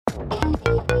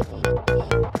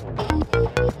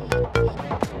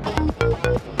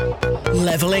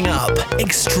Leveling up.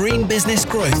 Extreme business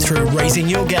growth through raising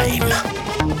your game.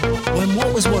 When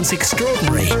what was once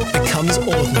extraordinary becomes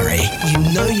ordinary, you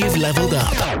know you've leveled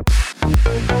up.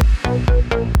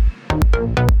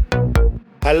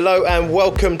 Hello and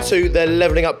welcome to the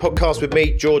Leveling Up podcast with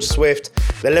me, George Swift.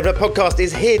 The Leveling Up podcast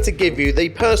is here to give you the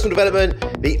personal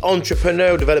development, the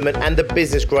entrepreneurial development and the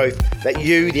business growth that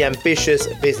you, the ambitious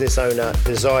business owner,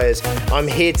 desires. I'm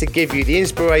here to give you the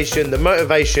inspiration, the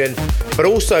motivation, but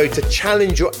also to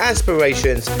challenge your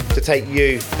aspirations to take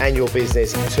you and your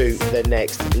business to the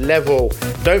next level.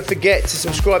 Don't forget to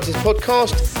subscribe to this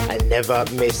podcast and never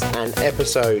miss an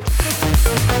episode.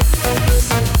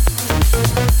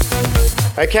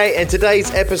 Okay, in today's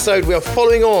episode, we are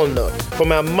following on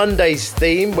from our Monday's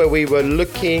theme where we were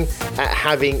looking at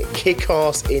having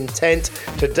kick-ass intent.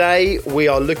 Today, we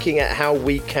are looking at how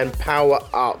we can power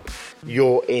up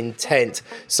your intent.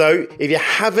 So if you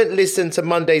haven't listened to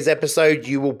Monday's episode,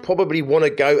 you will probably want to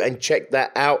go and check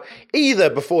that out either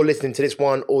before listening to this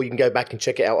one, or you can go back and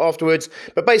check it out afterwards.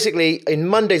 But basically, in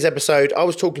Monday's episode, I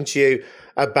was talking to you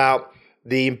about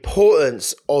the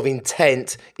importance of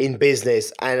intent in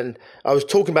business. And I was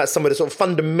talking about some of the sort of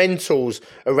fundamentals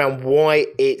around why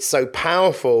it's so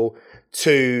powerful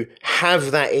to have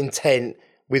that intent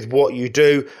with what you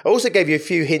do. I also gave you a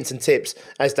few hints and tips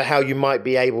as to how you might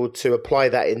be able to apply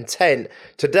that intent.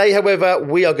 Today, however,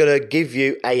 we are going to give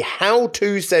you a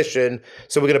how-to session.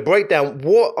 So we're going to break down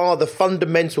what are the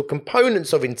fundamental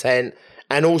components of intent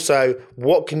and also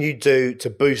what can you do to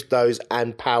boost those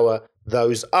and power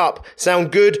those up.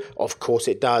 Sound good? Of course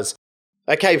it does.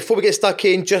 Okay, before we get stuck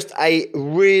in, just a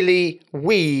really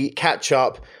wee catch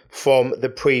up from the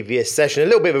previous session. A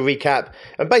little bit of a recap.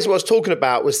 And basically what I was talking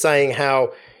about was saying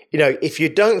how, if you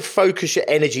don't focus your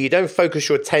energy, you don't focus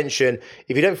your attention,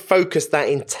 if you don't focus that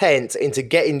intent into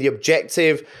getting the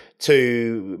objective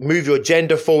to move your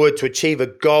agenda forward, to achieve a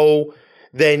goal,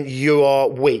 then you are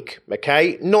weak,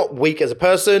 okay? Not weak as a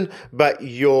person, but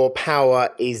your power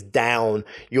is down.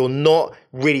 You're not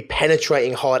really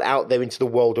penetrating hard out there into the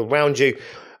world around you.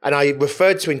 And I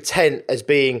referred to intent as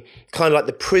being kind of like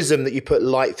the prism that you put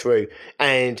light through.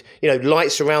 And,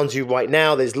 light surrounds you right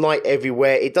now. There's light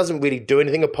everywhere. It doesn't really do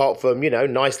anything apart from,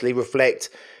 nicely reflect,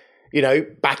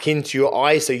 back into your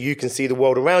eyes so you can see the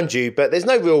world around you. But there's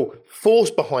no real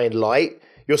force behind light.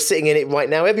 You're sitting in it right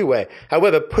now everywhere.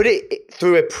 However, put it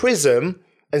through a prism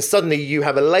and suddenly you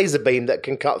have a laser beam that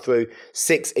can cut through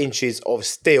 6 inches of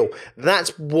steel.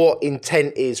 That's what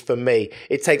intent is for me.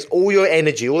 It takes all your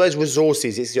energy, all those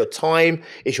resources. It's your time,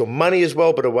 it's your money as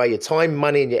well, by the way, your time,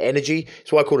 money, and your energy.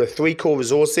 It's what I call the 3 core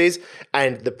resources.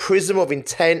 And the prism of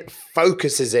intent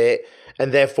focuses it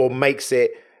and therefore makes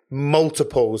it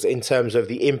multiples in terms of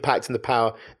the impact and the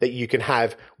power that you can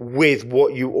have with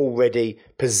what you already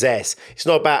possess. It's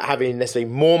not about having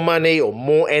necessarily more money or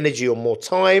more energy or more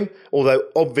time, although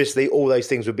obviously all those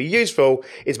things would be useful.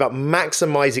 It's about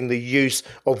maximizing the use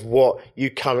of what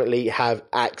you currently have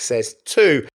access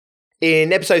to.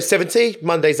 In episode 70,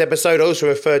 Monday's episode, I also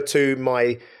referred to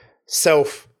my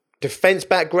self-defense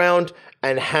background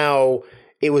and how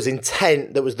it was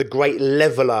intent that was the great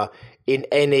leveler in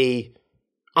any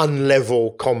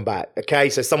unlevel combat. Okay,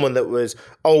 so someone that was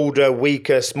older,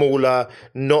 weaker, smaller,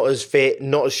 not as fit,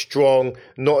 not as strong,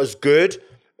 not as good,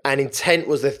 and intent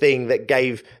was the thing that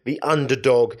gave the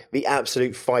underdog the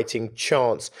absolute fighting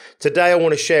chance. Today I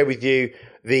want to share with you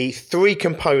the 3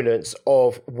 components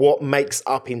of what makes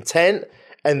up intent,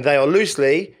 and they are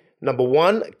loosely: number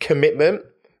 1, commitment;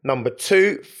 number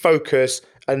 2, focus;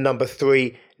 and number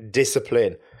 3,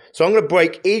 discipline. So I'm going to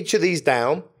break each of these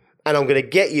down, and I'm going to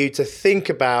get you to think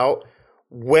about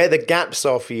where the gaps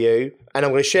are for you. And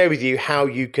I'm going to share with you how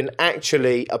you can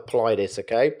actually apply this,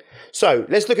 okay? So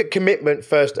let's look at commitment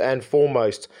first and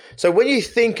foremost. So when you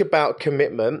think about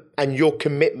commitment and your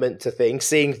commitment to things,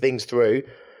 seeing things through,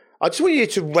 I just want you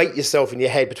to rate yourself in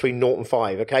your head between 0 and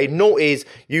 5, okay? 0 is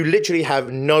you literally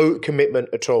have no commitment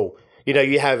at all.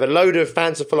 You have a load of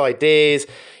fanciful ideas,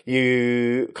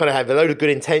 you kind of have a load of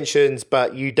good intentions,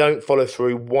 but you don't follow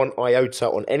through 1 iota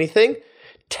on anything.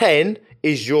 10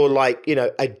 is you're like,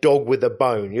 a dog with a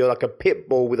bone. You're like a pit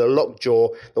bull with a lockjaw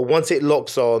that once it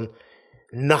locks on,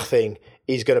 nothing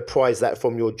is going to prise that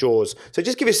from your jaws. So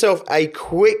just give yourself a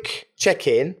quick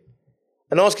check-in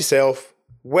and ask yourself,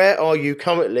 where are you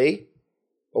currently,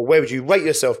 or where would you rate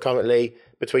yourself currently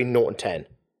between 0 and 10?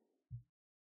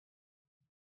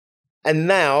 And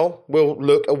now we'll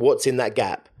look at what's in that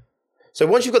gap. So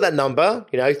once you've got that number,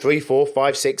 3, 4,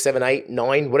 5, 6, 7, 8,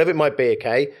 9, whatever it might be,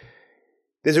 okay,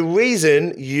 there's a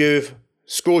reason you've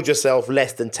scored yourself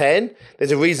less than 10.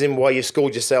 There's a reason why you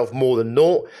scored yourself more than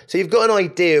 0. So you've got an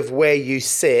idea of where you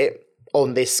sit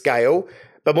on this scale.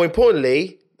 But more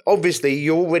importantly, obviously,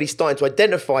 you're already starting to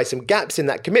identify some gaps in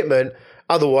that commitment.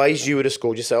 Otherwise, you would have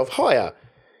scored yourself higher.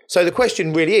 So the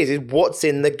question really is what's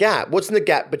in the gap? What's in the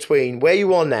gap between where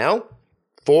you are now,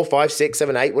 4, 5, 6,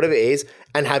 7, 8, whatever it is,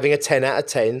 and having a 10 out of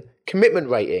 10 commitment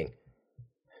rating?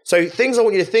 So things I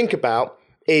want you to think about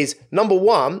is, number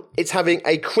one, it's having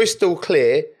a crystal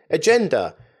clear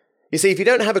agenda. You see, if you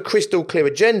don't have a crystal clear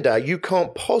agenda, you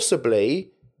can't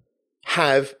possibly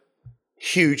have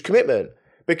huge commitment,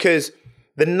 because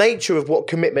the nature of what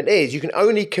commitment is, you can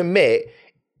only commit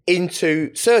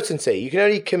into certainty. You can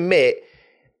only commit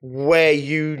where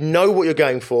you know what you're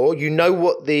going for, you know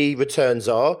what the returns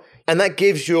are, and that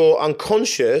gives your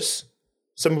unconscious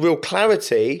some real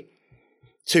clarity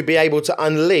to be able to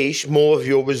unleash more of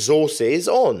your resources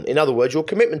on. In other words, your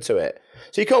commitment to it.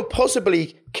 So you can't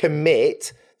possibly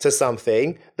commit to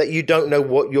something that you don't know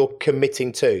what you're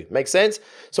committing to. Make sense?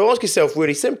 So ask yourself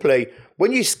really simply,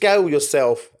 when you scale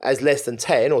yourself as less than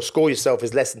 10 or score yourself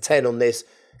as less than 10 on this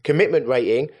commitment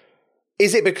rating,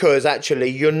 is it because actually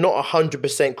you're not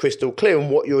 100% crystal clear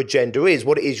on what your agenda is,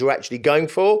 what it is you're actually going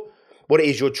for, what it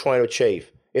is you're trying to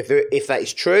achieve? If that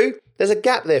is true, there's a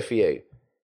gap there for you.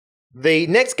 The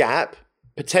next gap,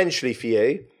 potentially for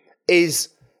you, is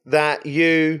that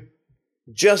you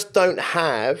just don't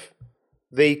have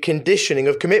the conditioning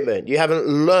of commitment. You haven't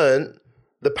learned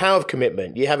the power of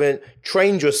commitment. You haven't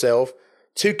trained yourself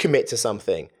to commit to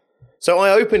something. So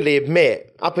I openly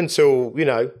admit, up until,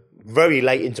 very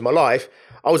late into my life,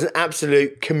 I was an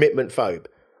absolute commitment phobe.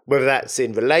 Whether that's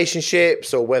in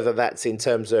relationships or whether that's in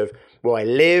terms of where I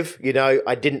live.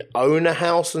 I didn't own a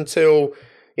house until,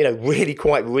 really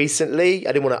quite recently.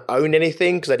 I didn't want to own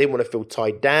anything because I didn't want to feel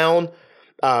tied down.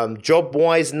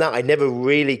 Job-wise and that, I never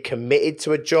really committed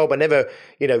to a job. I never,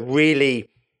 really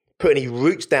put any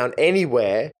roots down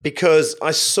anywhere because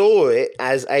I saw it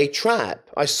as a trap.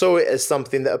 I saw it as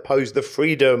something that opposed the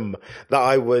freedom that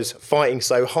I was fighting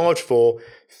so hard for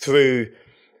through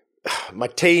my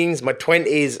teens, my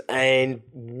 20s, and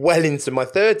well into my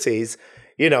 30s.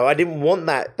 I didn't want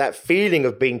that feeling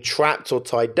of being trapped or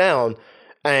tied down.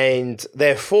 And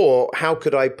therefore, how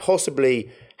could I possibly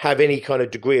have any kind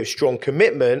of degree of strong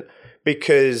commitment?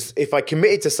 Because if I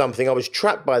committed to something, I was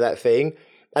trapped by that thing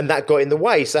and that got in the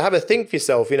way. So have a think for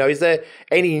yourself. Is there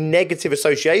any negative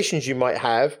associations you might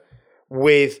have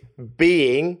with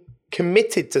being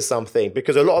committed to something?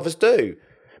 Because a lot of us do.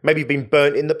 Maybe you've been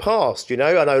burnt in the past. I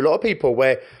know a lot of people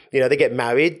where, they get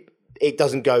married, it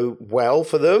doesn't go well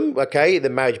for them. Okay.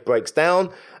 The marriage breaks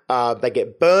down. They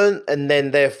get burnt, and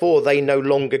then therefore they no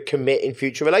longer commit in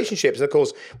future relationships. And of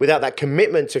course, without that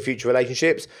commitment to future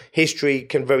relationships, history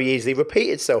can very easily repeat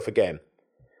itself again.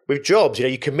 With jobs,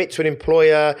 you commit to an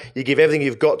employer, you give everything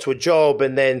you've got to a job,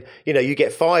 and then, you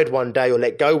get fired one day or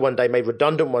let go one day, made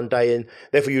redundant one day, and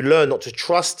therefore you learn not to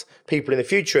trust people in the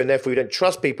future, and therefore you don't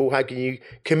trust people. How can you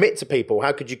commit to people?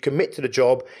 How could you commit to the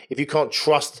job if you can't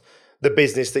trust the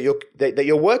business that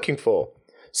you're working for?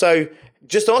 So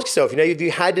just ask yourself, have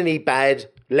you had any bad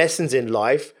lessons in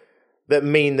life that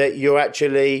mean that you're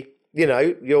actually,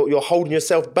 you're holding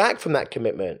yourself back from that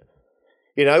commitment?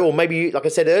 Or maybe, like I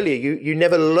said earlier, you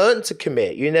never learned to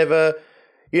commit. You never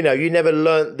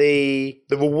learned the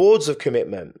rewards of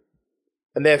commitment.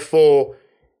 And therefore,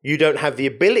 you don't have the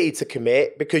ability to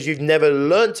commit because you've never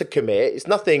learned to commit. It's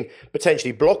nothing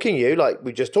potentially blocking you, like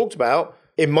we just talked about.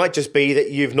 It might just be that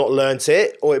you've not learnt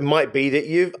it, or it might be that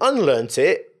you've unlearnt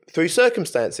it through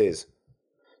circumstances.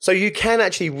 So you can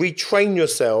actually retrain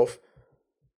yourself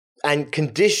and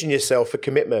condition yourself for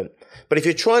commitment. But if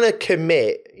you're trying to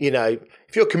commit,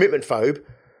 if you're a commitment phobe,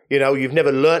 you've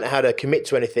never learnt how to commit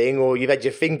to anything, or you've had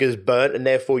your fingers burnt and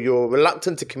therefore you're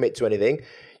reluctant to commit to anything,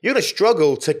 you're going to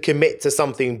struggle to commit to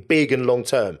something big and long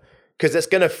term, because it's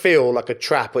going to feel like a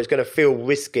trap, or it's going to feel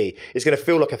risky. It's going to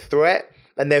feel like a threat,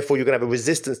 and therefore you're going to have a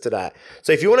resistance to that.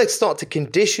 So if you want to start to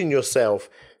condition yourself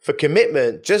for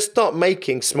commitment, just start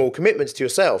making small commitments to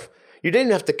yourself. You don't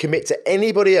have to commit to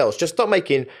anybody else. Just start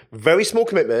making very small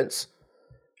commitments.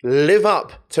 Live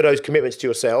up to those commitments to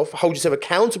yourself. Hold yourself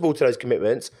accountable to those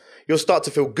commitments. You'll start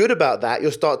to feel good about that.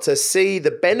 You'll start to see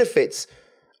the benefits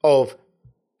of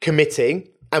committing,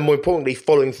 and more importantly,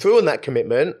 following through on that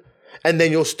commitment. And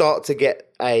then you'll start to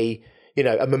get a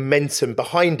momentum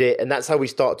behind it. And that's how we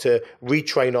start to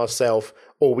retrain ourselves,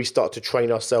 or we start to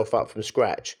train ourselves up from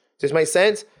scratch. Does this make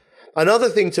sense? Another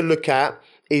thing to look at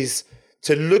is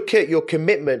to look at your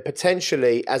commitment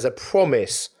potentially as a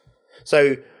promise.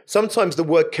 So sometimes the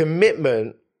word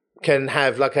commitment can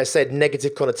have, like I said,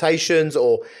 negative connotations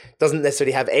or doesn't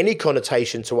necessarily have any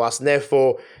connotation to us. And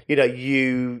therefore,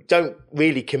 you don't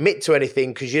really commit to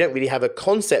anything because you don't really have a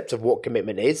concept of what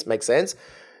commitment is. Makes sense?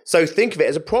 So think of it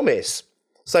as a promise.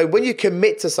 So when you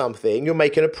commit to something, you're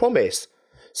making a promise.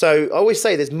 So I always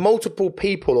say there's multiple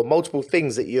people or multiple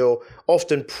things that you're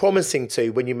often promising to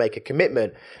when you make a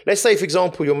commitment. Let's say, for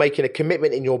example, you're making a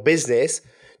commitment in your business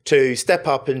to step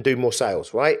up and do more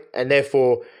sales, right? And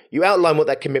therefore, you outline what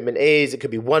that commitment is. It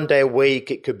could be 1 day a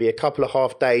week. It could be a couple of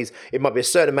half days. It might be a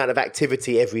certain amount of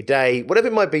activity every day, whatever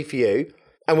it might be for you.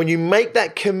 And when you make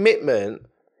that commitment,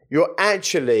 you're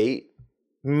actually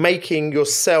making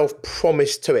yourself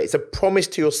promise to it. It's a promise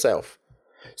to yourself.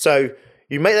 So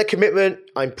you make that commitment.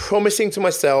 I'm promising to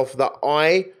myself that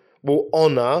I will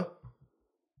honor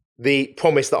the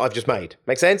promise that I've just made.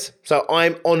 Make sense? So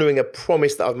I'm honoring a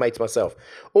promise that I've made to myself.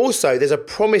 Also, there's a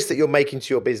promise that you're making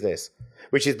to your business,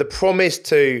 which is the promise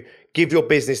to give your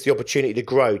business the opportunity to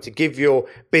grow, to give your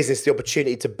business the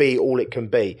opportunity to be all it can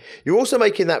be. You're also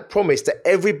making that promise to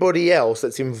everybody else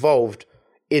that's involved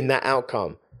in that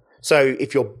outcome. So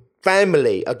if your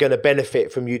family are going to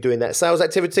benefit from you doing that sales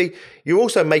activity, you're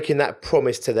also making that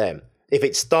promise to them. If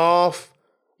it's staff,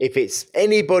 if it's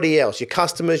anybody else, your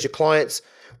customers, your clients,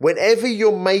 whenever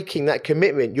you're making that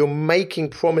commitment, you're making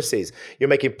promises. You're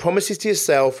making promises to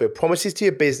yourself, your promises to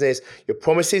your business, your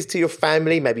promises to your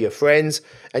family, maybe your friends,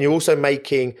 and you're also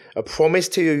making a promise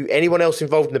to anyone else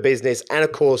involved in the business. And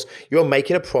of course, you're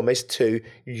making a promise to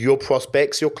your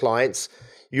prospects, your clients,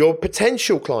 your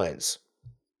potential clients.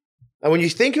 And when you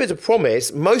think of it as a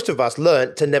promise, most of us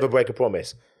learn to never break a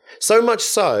promise. So much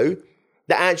so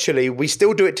that actually we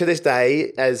still do it to this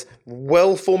day as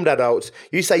well-formed adults.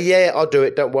 You say, yeah, I'll do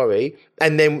it, don't worry.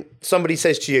 And then somebody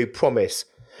says to you, promise.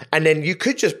 And then you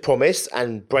could just promise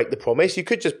and break the promise. You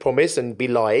could just promise and be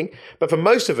lying. But for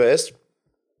most of us,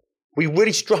 we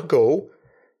really struggle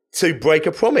to break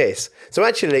a promise. So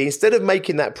actually, instead of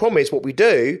making that promise, what we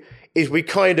do is we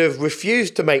kind of refuse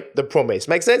to make the promise.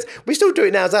 Make sense? We still do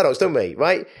it now as adults, don't we?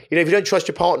 Right? If you don't trust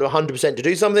your partner 100% to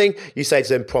do something, you say to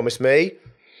them, promise me.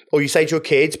 Or you say to your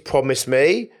kids, promise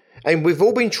me. And we've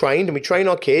all been trained, and we train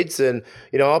our kids, and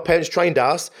our parents trained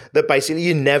us that basically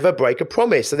you never break a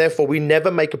promise. So therefore, we never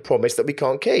make a promise that we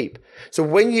can't keep. So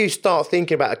when you start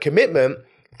thinking about a commitment,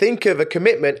 think of a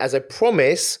commitment as a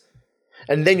promise,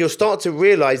 and then you'll start to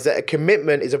realize that a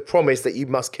commitment is a promise that you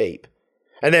must keep.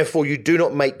 And therefore, you do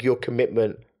not make your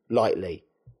commitment lightly.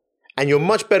 And you're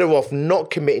much better off not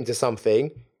committing to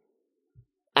something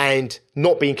and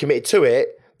not being committed to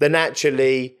it than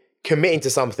actually committing to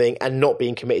something and not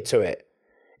being committed to it.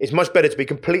 It's much better to be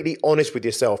completely honest with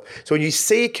yourself. So when you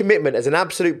see commitment as an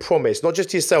absolute promise, not just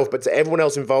to yourself, but to everyone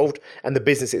else involved and the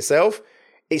business itself,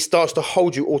 it starts to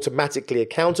hold you automatically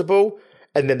accountable,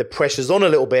 and then the pressure's on a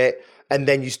little bit, and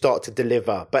then you start to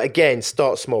deliver. But again,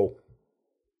 start small.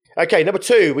 Okay, number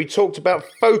 2, we talked about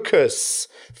focus.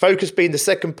 Focus being the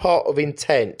second part of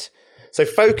intent. So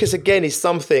focus, again, is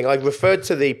something, I referred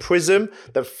to the prism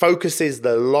that focuses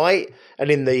the light, and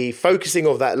in the focusing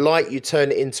of that light, you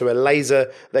turn it into a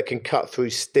laser that can cut through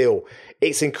steel.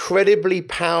 It's incredibly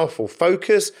powerful.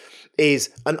 Focus is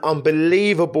an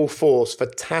unbelievable force for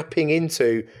tapping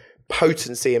into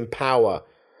potency and power.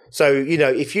 So,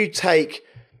 if you take,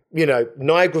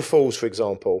 Niagara Falls, for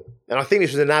example, and I think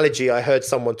this was an analogy I heard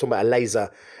someone talking about a laser.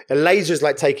 A laser is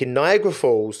like taking Niagara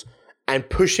Falls and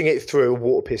pushing it through a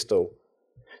water pistol.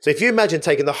 So if you imagine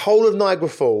taking the whole of Niagara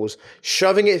Falls,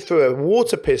 shoving it through a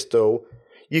water pistol,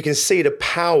 you can see the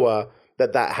power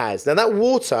that has. Now that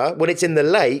water, when it's in the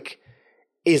lake,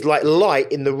 is like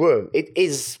light in the room. It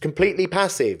is completely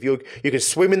passive. You can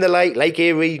swim in the lake, Lake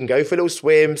Erie, you can go for a little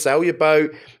swim, sail your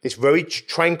boat. It's very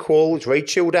tranquil, it's very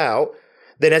chilled out.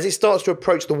 Then as it starts to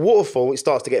approach the waterfall, it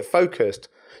starts to get focused.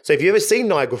 So if you've ever seen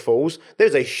Niagara Falls,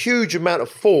 there's a huge amount of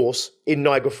force in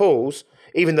Niagara Falls,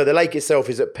 even though the lake itself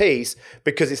is at peace,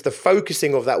 because it's the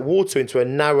focusing of that water into a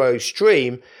narrow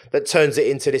stream that turns it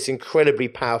into this incredibly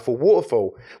powerful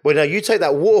waterfall. Well, now you take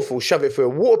that waterfall, shove it through a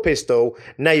water pistol,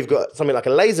 now you've got something like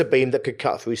a laser beam that could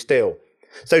cut through steel.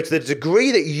 So to the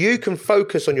degree that you can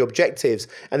focus on your objectives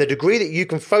and the degree that you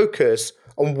can focus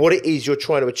on what it is you're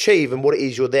trying to achieve and what it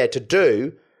is you're there to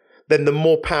do, then the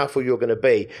more powerful you're going to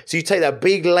be. So you take that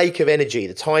big lake of energy,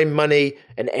 the time, money,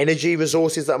 and energy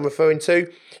resources that I'm referring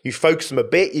to, you focus them a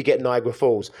bit, you get Niagara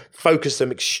Falls. Focus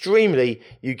them extremely,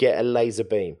 you get a laser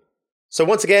beam. So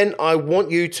once again, I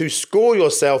want you to score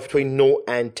yourself between 0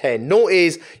 and 10. 0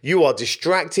 is you are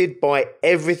distracted by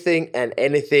everything and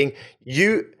anything.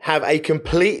 You have a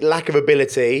complete lack of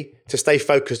ability to stay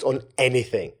focused on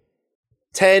anything.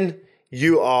 10,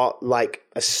 you are like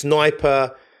a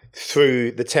sniper,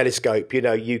 through the telescope. You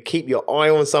know, you keep your eye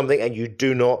on something and you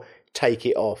do not take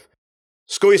it off.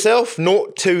 Score yourself 0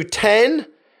 to 10.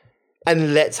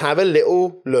 And let's have a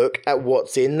little look at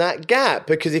what's in that gap.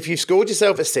 Because if you've scored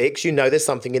yourself a 6, you know there's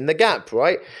something in the gap,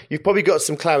 right? You've probably got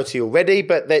some clarity already,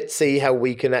 but let's see how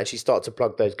we can actually start to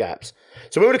plug those gaps.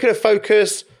 So when we're looking at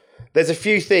focus, there's a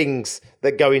few things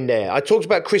that go in there. I talked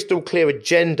about crystal clear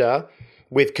agenda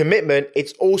with commitment.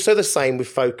 It's also the same with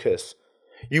focus.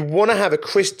 You want to have a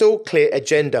crystal clear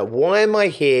agenda. Why am I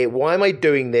here? Why am I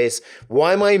doing this?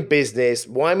 Why am I in business?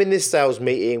 Why am I in this sales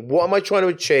meeting? What am I trying to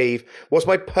achieve? What's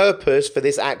my purpose for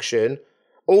this action?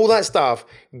 All that stuff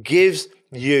gives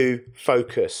you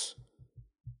focus.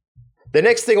 The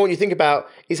next thing I want you to think about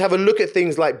is have a look at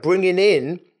things like bringing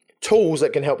in tools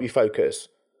that can help you focus.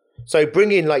 So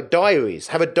bring in like diaries,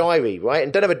 have a diary, right?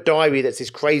 And don't have a diary that's this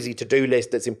crazy to-do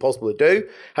list that's impossible to do.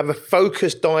 Have a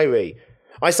focused diary.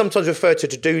 I sometimes refer to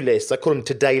to-do lists. I call them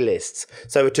today lists.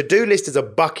 So a to-do list is a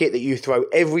bucket that you throw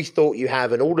every thought you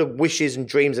have and all the wishes and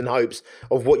dreams and hopes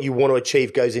of what you want to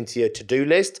achieve goes into your to-do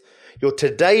list. Your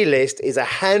today list is a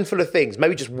handful of things,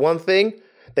 maybe just one thing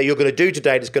that you're going to do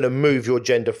today that's going to move your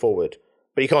agenda forward.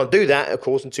 But you can't do that, of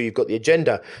course, until you've got the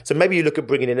agenda. So maybe you look at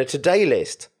bringing in a today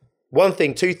list. One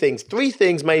thing, two things, three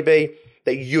things maybe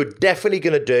that you're definitely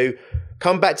going to do.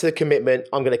 Come back to the commitment.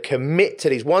 I'm going to commit to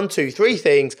these 1, 2, 3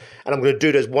 things, and I'm going to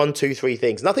do those 1, 2, 3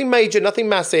 things. Nothing major, nothing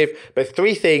massive, but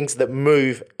 3 things that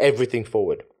move everything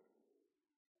forward.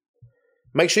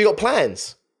 Make sure you got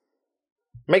plans.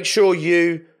 Make sure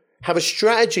you have a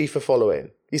strategy for following.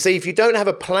 You see, if you don't have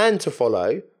a plan to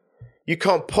follow, you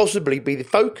can't possibly be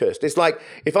focused. It's like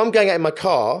if I'm going out in my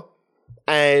car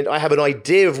and I have an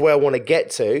idea of where I want to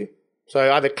get to, so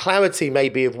I have a clarity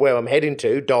maybe of where I'm heading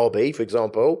to, Derby, for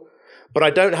example, but I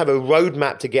don't have a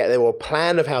roadmap to get there or a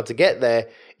plan of how to get there,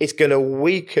 it's going to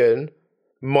weaken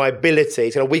my ability.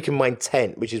 It's going to weaken my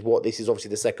intent, which is what this is obviously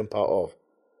the second part of.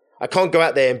 I can't go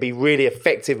out there and be really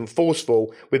effective and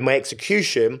forceful with my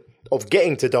execution of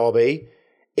getting to Derby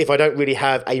if I don't really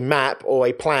have a map or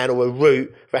a plan or a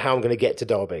route for how I'm going to get to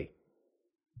Derby.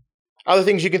 Other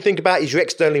things you can think about is your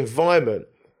external environment.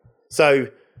 So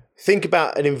think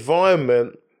about an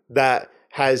environment that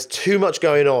has too much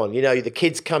going on. You know, the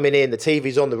kids coming in, the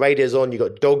TV's on, the radio's on, you've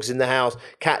got dogs in the house,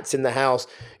 cats in the house,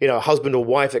 you know, a husband or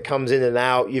wife that comes in and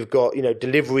out. You've got, you know,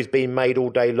 deliveries being made all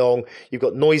day long. You've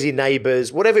got noisy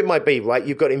neighbors, whatever it might be, right?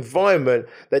 You've got an environment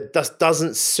that just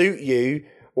doesn't suit you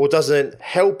or doesn't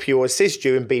help you or assist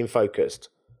you in being focused.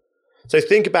 So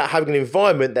think about having an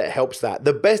environment that helps that.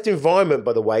 The best environment,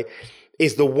 by the way,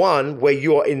 is the one where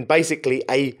you are in basically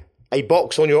a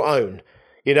box on your own.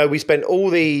 You know, we spent all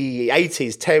the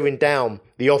 80s tearing down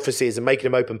the offices and making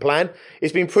them open plan.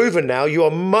 It's been proven now you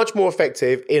are much more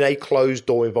effective in a closed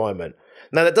door environment.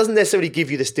 Now, that doesn't necessarily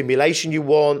give you the stimulation you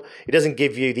want. It doesn't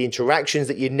give you the interactions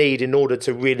that you need in order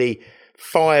to really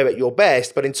fire at your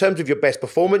best. But in terms of your best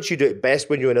performance, you do it best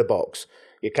when you're in a box.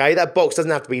 Okay, that box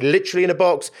doesn't have to be literally in a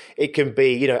box. It can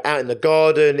be, you know, out in the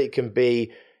garden. It can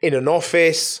be in an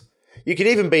office. You can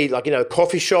even be like, you know, a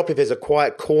coffee shop if there's a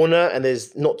quiet corner and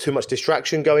there's not too much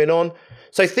distraction going on.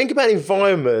 So think about an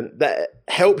environment that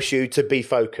helps you to be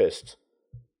focused.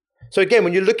 So again,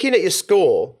 when you're looking at your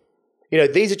score, you know,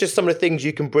 these are just some of the things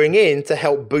you can bring in to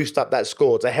help boost up that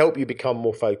score, to help you become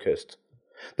more focused.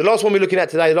 The last one we're looking at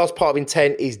today, the last part of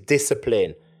intent is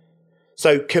discipline.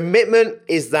 So commitment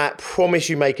is that promise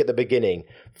you make at the beginning.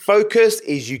 Focus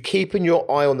is you keeping your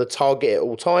eye on the target at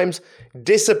all times.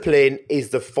 Discipline is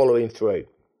the following through.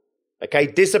 Okay,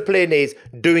 discipline is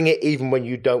doing it even when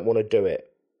you don't want to do it.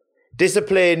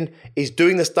 Discipline is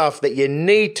doing the stuff that you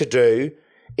need to do,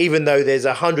 even though there's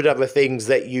 100 other things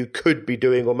that you could be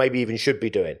doing or maybe even should be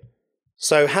doing.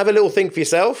 So have a little think for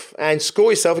yourself and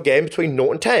score yourself again between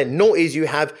 0 and 10. 0 is you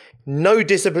have no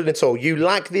discipline at all. You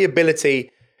lack the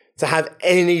ability to have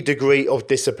any degree of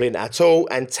discipline at all.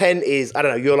 And 10 is, I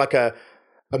don't know, you're like a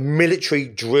military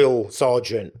drill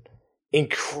sergeant,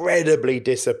 incredibly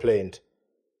disciplined.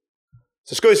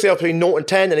 So score yourself between 0 and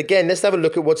 10. And again, let's have a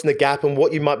look at what's in the gap and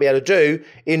what you might be able to do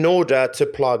in order to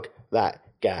plug that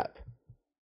gap.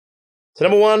 So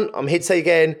number one, I'm here to say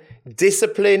again,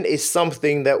 discipline is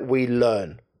something that we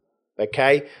learn,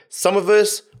 okay? Some of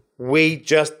us, we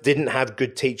just didn't have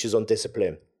good teachers on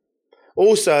discipline.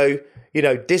 Also, you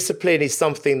know, discipline is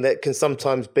something that can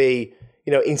sometimes be,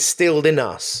 you know, instilled in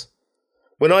us.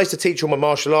 When I used to teach all my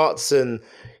martial arts and,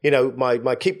 you know, my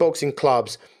kickboxing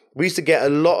clubs, we used to get a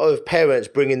lot of parents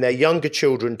bringing their younger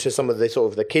children to some of the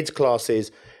sort of the kids'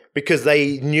 classes because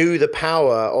they knew the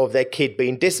power of their kid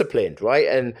being disciplined, right?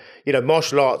 And, you know,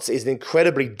 martial arts is an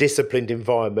incredibly disciplined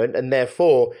environment, and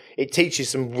therefore it teaches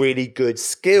some really good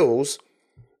skills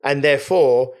And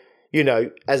therefore,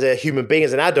 as a human being,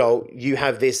 as an adult, you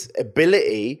have this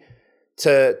ability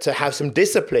to have some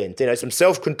discipline, some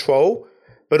self-control,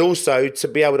 but also to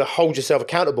be able to hold yourself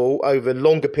accountable over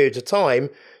longer periods of time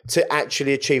to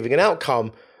actually achieving an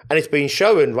outcome. And it's been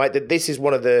shown, right, that this is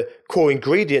one of the core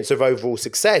ingredients of overall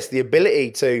success, the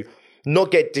ability to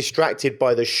not get distracted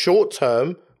by the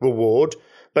short-term reward,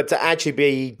 but to actually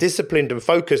be disciplined and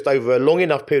focused over a long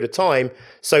enough period of time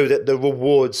so that the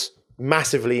rewards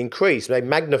massively increase, they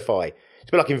magnify. It's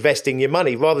a bit like investing your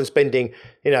money. Rather than spending,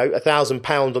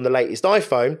 £1,000 on the latest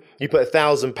iPhone, you put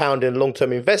 £1,000 in a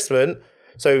long-term investment.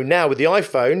 So now with the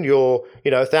iPhone, you're,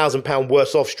 £1,000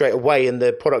 worse off straight away and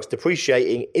the product's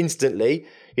depreciating instantly.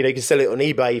 You can sell it on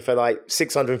eBay for like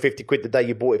 650 quid the day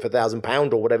you bought it for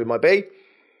 £1,000 or whatever it might be.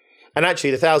 And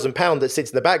actually the £1,000 that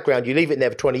sits in the background, you leave it in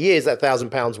there for 20 years, that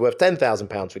 £1,000 worth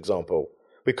 £10,000, for example,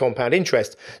 with compound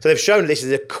interest. So they've shown this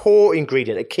is a core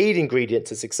ingredient, a key ingredient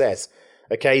to success,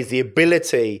 is the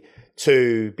ability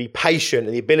to be patient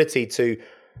and the ability to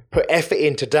put effort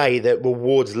in today that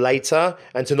rewards later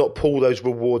and to not pull those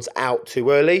rewards out too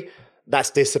early. That's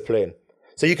discipline.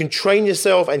 So you can train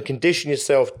yourself and condition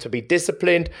yourself to be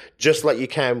disciplined just like you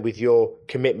can with your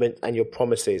commitment and your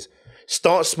promises.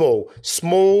 Start small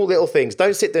little things.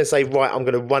 Don't sit there and say, right, I'm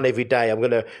going to run every day. I'm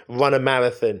going to run a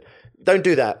marathon. Don't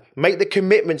do that. Make the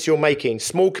commitments you're making,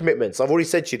 small commitments. I've already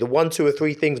said to you, the 1, 2 or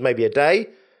 3 things maybe a day,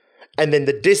 and then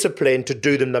the discipline to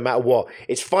do them no matter what.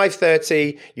 It's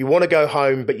 5:30, you want to go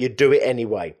home, but you do it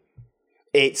anyway.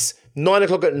 It's 9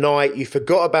 o'clock at night, you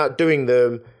forgot about doing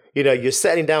them. You're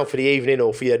settling down for the evening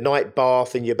or for your night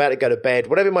bath and you're about to go to bed,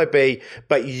 whatever it might be,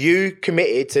 but you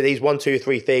committed to these 1, 2,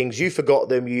 3 things, you forgot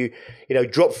them, you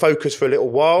drop focus for a little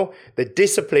while. The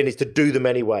discipline is to do them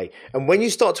anyway. And when you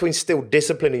start to instill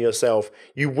discipline in yourself,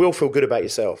 you will feel good about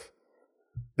yourself.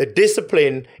 The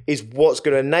discipline is what's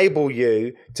going to enable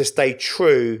you to stay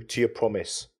true to your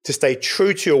promise, to stay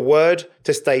true to your word,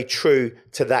 to stay true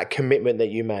to that commitment that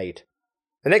you made.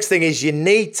 The next thing is you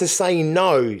need to say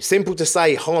no. Simple to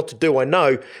say, hard to do, I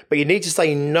know, but you need to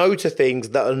say no to things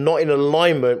that are not in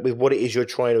alignment with what it is you're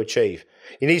trying to achieve.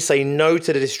 You need to say no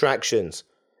to the distractions.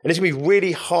 And this can be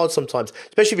really hard sometimes,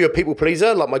 especially if you're a people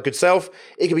pleaser like my good self.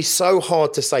 It can be so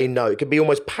hard to say no. It can be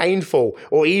almost painful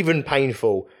or even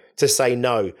painful to say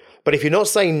no. But if you're not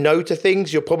saying no to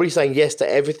things, you're probably saying yes to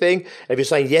everything. And if you're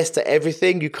saying yes to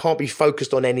everything, you can't be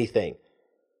focused on anything.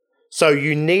 So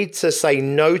you need to say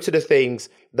no to the things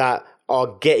that are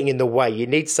getting in the way. You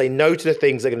need to say no to the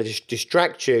things that are going to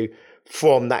distract you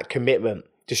from that commitment,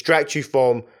 distract you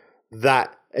from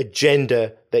that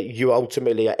agenda that you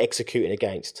ultimately are executing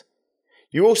against.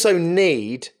 You also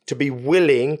need to be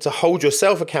willing to hold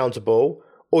yourself accountable,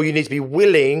 or you need to be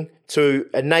willing to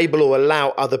enable or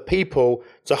allow other people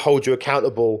to hold you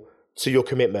accountable to your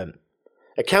commitment.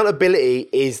 Accountability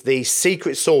is the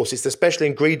secret sauce. It's the special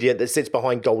ingredient that sits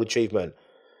behind goal achievement.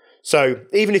 So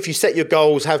even if you set your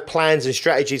goals, have plans and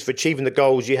strategies for achieving the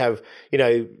goals, you have,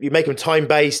 you make them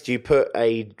time-based, you put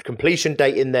a completion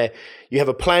date in there, you have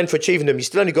a plan for achieving them, you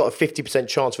still only got a 50%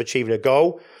 chance of achieving a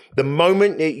goal. The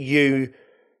moment that you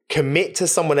commit to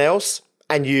someone else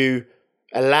and you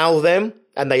allow them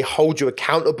and they hold you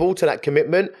accountable to that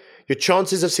commitment, your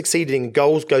chances of succeeding in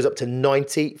goals goes up to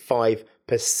 95%.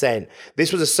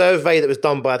 This was a survey that was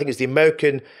done by, I think it's the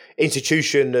American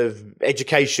Institution of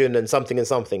Education and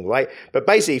something, right? But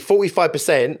basically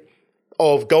 45%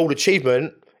 of goal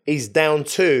achievement is down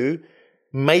to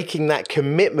making that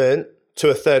commitment to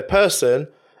a third person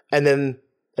and then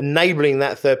enabling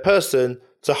that third person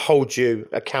to hold you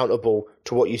accountable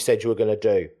to what you said you were going to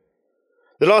do.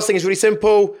 The last thing is really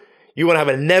simple. You want to have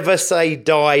a never say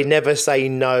die, never say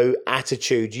no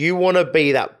attitude. You want to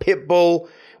be that pit bull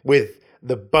with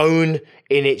the bone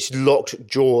in its locked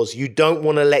jaws. You don't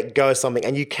want to let go of something,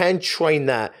 and you can train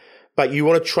that, but you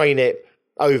want to train it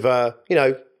over,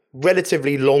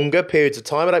 relatively longer periods of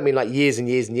time. I don't mean like years and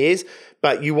years and years,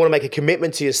 but you want to make a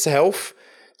commitment to yourself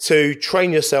to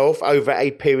train yourself over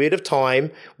a period of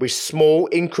time with small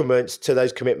increments to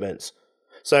those commitments.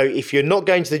 So if you're not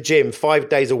going to the gym 5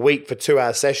 days a week for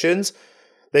 2-hour sessions,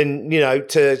 then,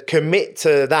 to commit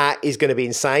to that is going to be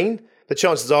insane. The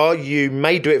chances are you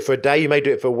may do it for a day, you may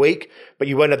do it for a week, but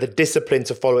you won't have the discipline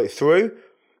to follow it through.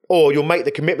 Or you'll make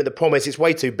the commitment, the promise, it's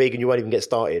way too big and you won't even get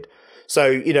started. So,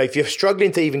 if you're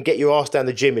struggling to even get your ass down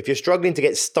the gym, if you're struggling to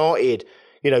get started,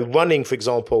 running, for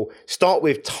example, start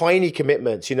with tiny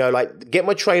commitments, like get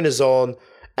my trainers on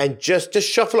and just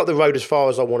shuffle up the road as far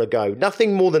as I want to go.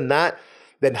 Nothing more than that.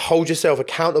 Then hold yourself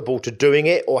accountable to doing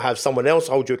it or have someone else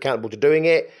hold you accountable to doing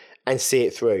it and see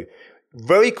it through.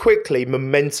 Very quickly,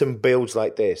 momentum builds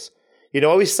like this. I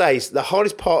always say the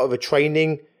hardest part of a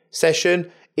training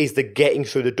session is the getting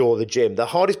through the door of the gym. The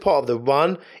hardest part of the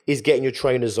run is getting your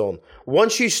trainers on.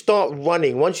 Once you start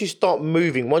running, once you start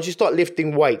moving, once you start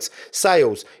lifting weights,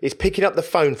 sales is picking up the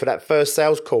phone for that first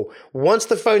sales call. Once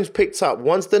the phone's picked up,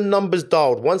 once the number's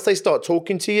dialed, once they start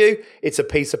talking to you, it's a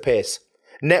piece of piss.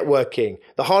 Networking.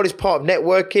 The hardest part of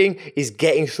networking is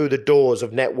getting through the doors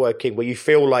of networking where you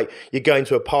feel like you're going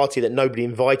to a party that nobody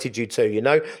invited you to, you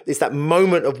know? It's that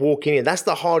moment of walking in. That's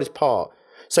the hardest part.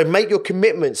 So make your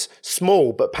commitments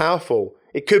small but powerful.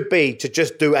 It could be to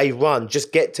just do a run,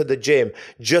 just get to the gym,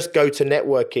 just go to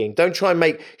networking. Don't try and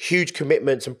make huge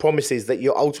commitments and promises that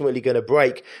you're ultimately going to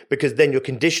break, because then you're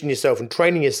conditioning yourself and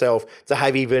training yourself to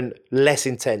have even less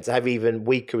intent, to have even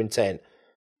weaker intent.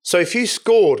 So if you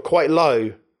scored quite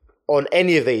low on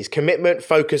any of these, commitment,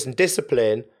 focus, and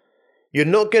discipline, you're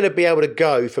not going to be able to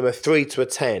go from a 3 to a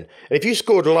 10. And if you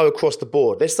scored low across the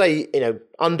board, let's say,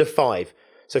 under 5.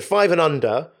 So 5 and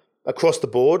under across the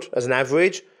board as an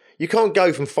average, you can't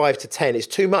go from 5 to 10. It's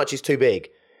too much, it's too big.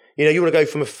 You want to go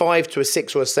from a 5 to a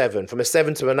 6 or a 7, from a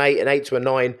 7 to an 8, an 8 to a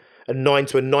 9 to a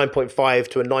 9.5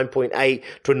 to a 9.8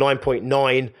 to a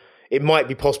 9.9. It might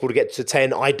be possible to get to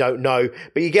 10, I don't know.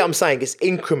 But you get what I'm saying, it's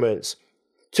increments.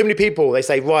 Too many people, they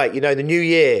say, right, the new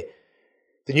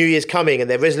year's coming and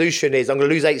their resolution is, I'm going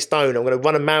to lose 8 stone, I'm going to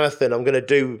run a marathon, I'm going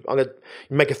to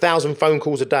make 1,000 phone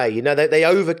calls a day. They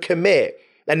overcommit.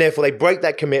 And therefore, they break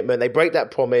that commitment, they break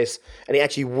that promise, and it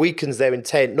actually weakens their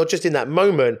intent, not just in that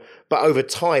moment, but over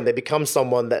time, they become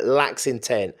someone that lacks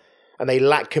intent, and they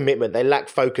lack commitment, they lack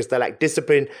focus, they lack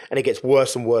discipline, and it gets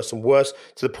worse and worse and worse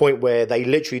to the point where they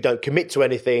literally don't commit to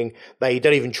anything, they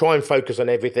don't even try and focus on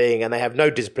everything, and they have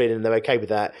no discipline, and they're okay with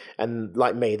that. And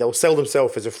like me, they'll sell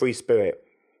themselves as a free spirit.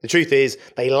 The truth is,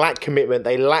 they lack commitment,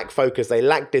 they lack focus, they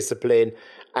lack discipline,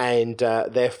 and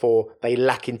therefore they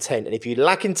lack intent. And if you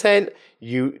lack intent,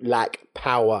 you lack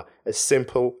power. As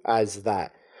simple as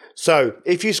that. So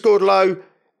if you scored low,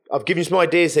 I've given you some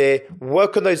ideas here.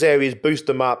 Work on those areas, boost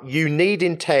them up. You need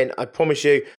intent, I promise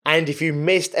you. And if you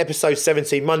missed episode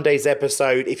 17, Monday's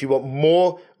episode, if you want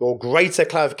more or greater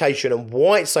clarification on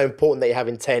why it's so important that you have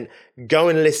intent, go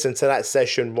and listen to that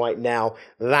session right now.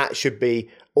 That should be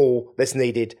all that's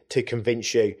needed to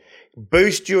convince you.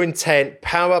 Boost your intent,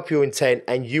 power up your intent,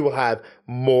 and you will have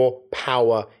more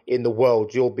power in the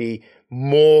world. You'll be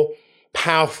more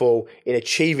powerful in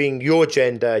achieving your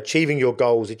agenda, achieving your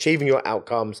goals, achieving your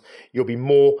outcomes. You'll be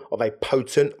more of a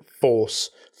potent force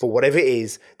for whatever it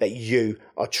is that you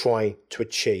are trying to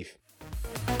achieve.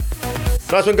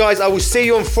 Nice one, guys. I will see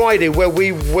you on Friday, where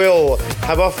we will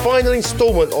have our final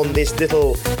installment on this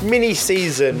little mini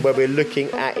season where we're looking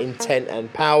at intent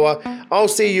and power. I'll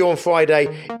see you on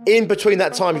Friday. In between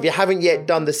that time, if you haven't yet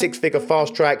done the 6-figure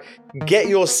fast track, get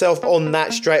yourself on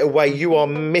that straight away. You are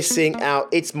missing out.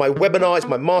 It's my webinar, it's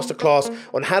my masterclass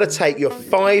on how to take your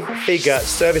 5-figure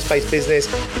service-based business,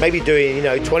 maybe doing,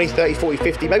 20, 30, 40,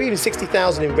 50, maybe even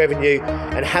 60,000 in revenue,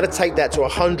 and how to take that to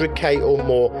 100K or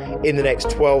more in the next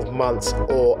 12 months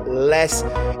or less.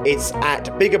 It's at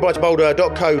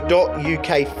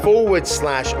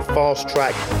biggerbrightersboulder.co.uk/fast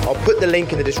track. I'll put the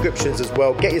link in the descriptions as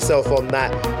well. Get yourself on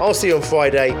that. I'll see you on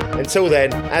Friday. Until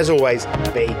then, as always,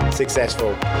 be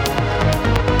successful.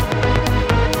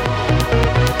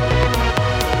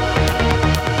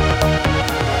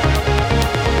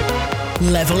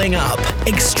 Leveling up.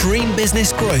 Extreme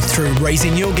business growth through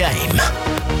raising your game.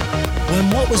 When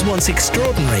what was once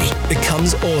extraordinary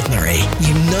becomes ordinary,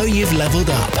 you know you've leveled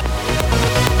up.